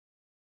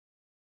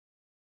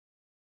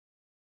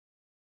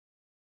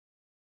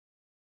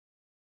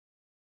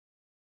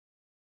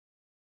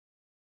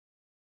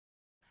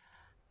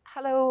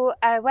Hello,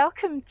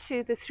 welcome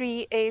to the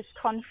 3A's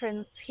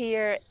conference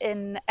here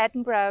in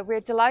Edinburgh.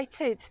 We're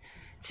delighted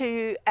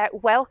to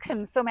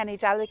welcome so many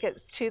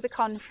delegates to the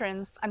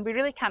conference, and we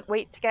really can't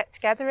wait to get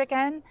together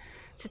again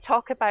to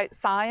talk about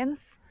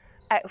science,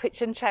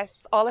 which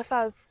interests all of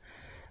us.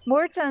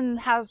 Moredun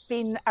has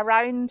been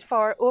around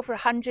for over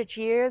 100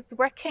 years,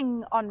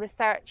 working on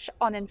research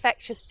on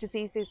infectious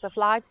diseases of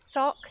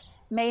livestock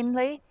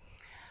mainly.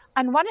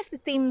 And one of the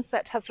themes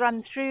that has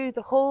run through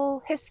the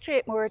whole history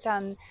at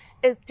Moredun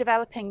is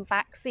developing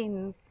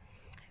vaccines.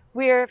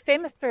 We're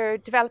famous for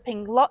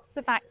developing lots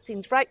of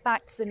vaccines right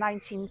back to the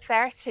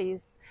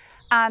 1930s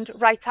and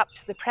right up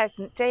to the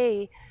present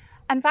day.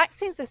 And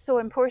vaccines are so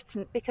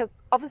important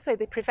because obviously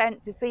they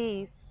prevent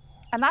disease,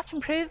 and that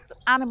improves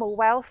animal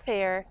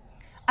welfare,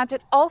 and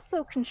it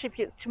also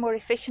contributes to more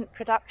efficient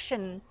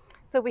production.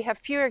 So we have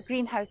fewer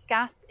greenhouse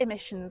gas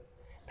emissions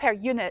per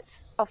unit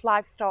of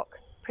livestock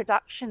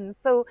production.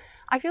 So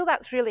I feel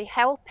that's really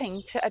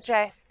helping to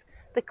address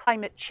the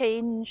climate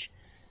change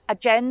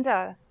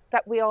agenda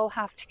that we all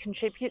have to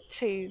contribute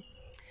to.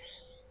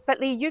 But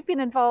Lee, you've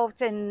been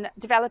involved in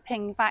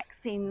developing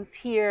vaccines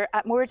here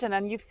at Moredun,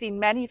 and you've seen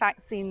many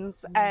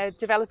vaccines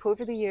develop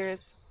over the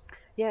years.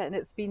 Yeah, and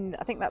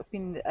I think that's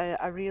been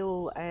a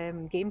real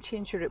game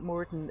changer at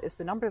Moredun is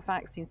the number of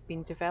vaccines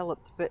being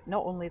developed, but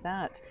not only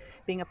that,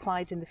 being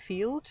applied in the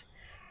field.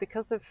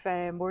 Because of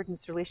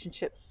Moredun's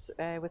relationships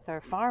with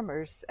our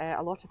farmers,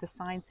 a lot of the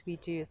science we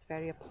do is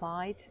very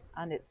applied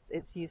and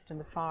it's used on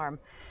the farm.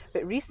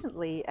 But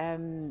recently,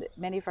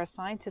 many of our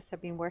scientists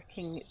have been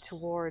working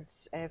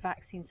towards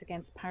vaccines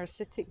against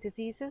parasitic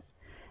diseases,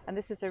 and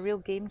this is a real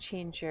game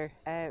changer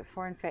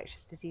for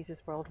infectious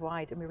diseases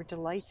worldwide. And we were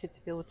delighted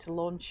to be able to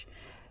launch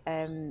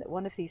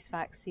one of these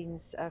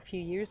vaccines a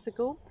few years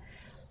ago.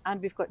 And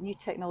we've got new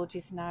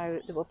technologies now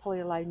that will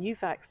probably allow new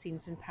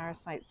vaccines and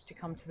parasites to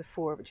come to the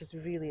fore, which is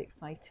really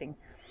exciting.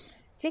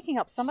 Taking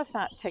up some of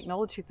that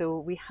technology,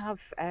 though, we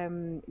have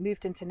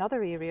moved into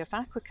another area of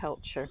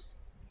aquaculture.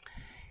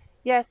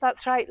 Yes,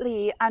 that's right,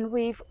 Lee. And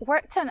we've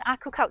worked on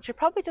aquaculture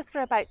probably just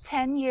for about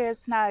 10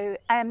 years now.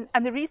 And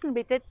the reason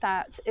we did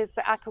that is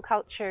that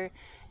aquaculture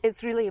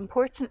is really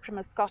important from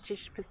a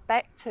Scottish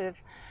perspective.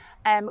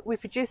 We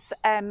produce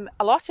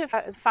a lot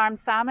of farm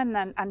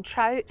salmon and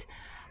trout,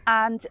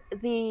 and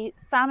the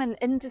salmon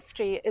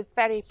industry is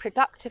very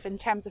productive in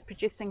terms of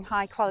producing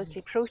high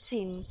quality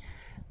protein.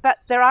 But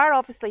there are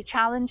obviously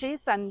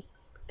challenges, and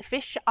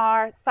fish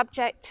are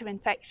subject to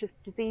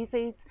infectious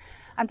diseases.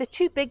 And the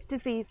two big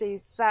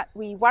diseases that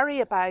we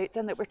worry about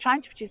and that we're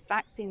trying to produce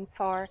vaccines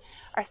for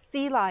are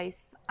sea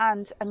lice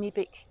and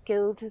amoebic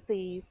gill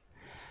disease.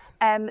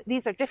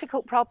 These are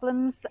difficult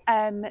problems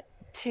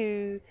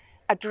to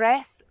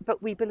address,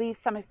 but we believe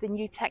some of the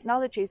new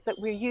technologies that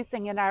we're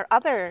using in our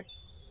other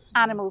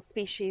animal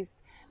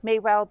species may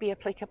well be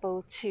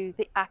applicable to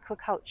the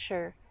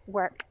aquaculture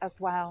work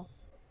as well.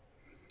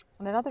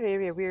 And another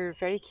area we're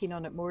very keen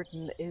on at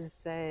Moredun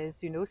is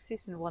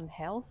zoonosis and One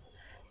Health.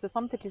 So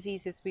some of the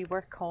diseases we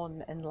work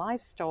on in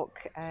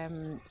livestock,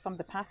 some of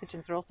the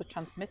pathogens are also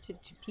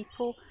transmitted to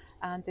people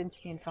and into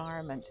the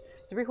environment.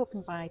 So we're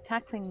hoping by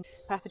tackling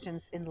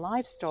pathogens in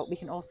livestock, we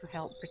can also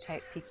help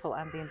protect people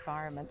and the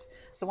environment.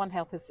 So One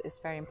Health is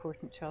very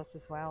important to us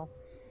as well.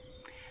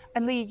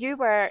 And Lee, you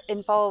were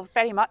involved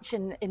very much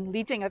in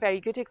leading a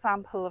very good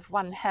example of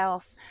One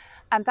Health.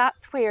 And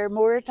that's where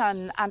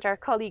Moredun and our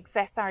colleagues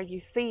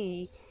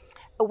SRUC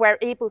were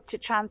able to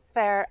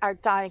transfer our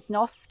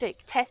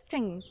diagnostic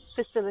testing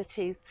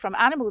facilities from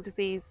animal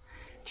disease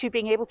to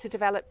being able to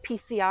develop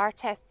PCR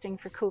testing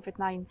for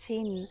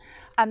COVID-19.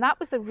 And that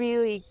was a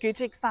really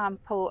good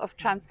example of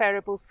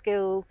transferable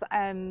skills.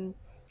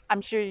 I'm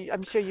sure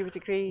you would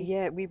agree.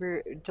 Yeah, we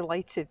were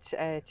delighted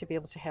to be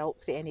able to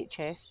help the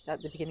NHS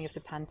at the beginning of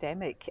the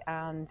pandemic,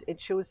 and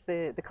it shows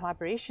the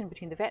collaboration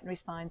between the veterinary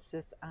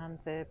sciences and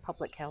the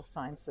public health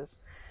sciences.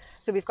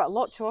 So we've got a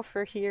lot to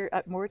offer here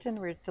at Moredun.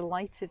 We're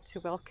delighted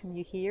to welcome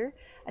you here,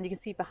 and you can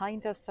see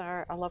behind us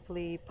our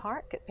lovely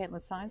park at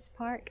Pentland Science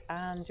Park,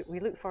 and we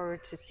look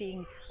forward to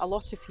seeing a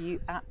lot of you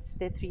at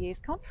the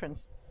 3A's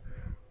conference.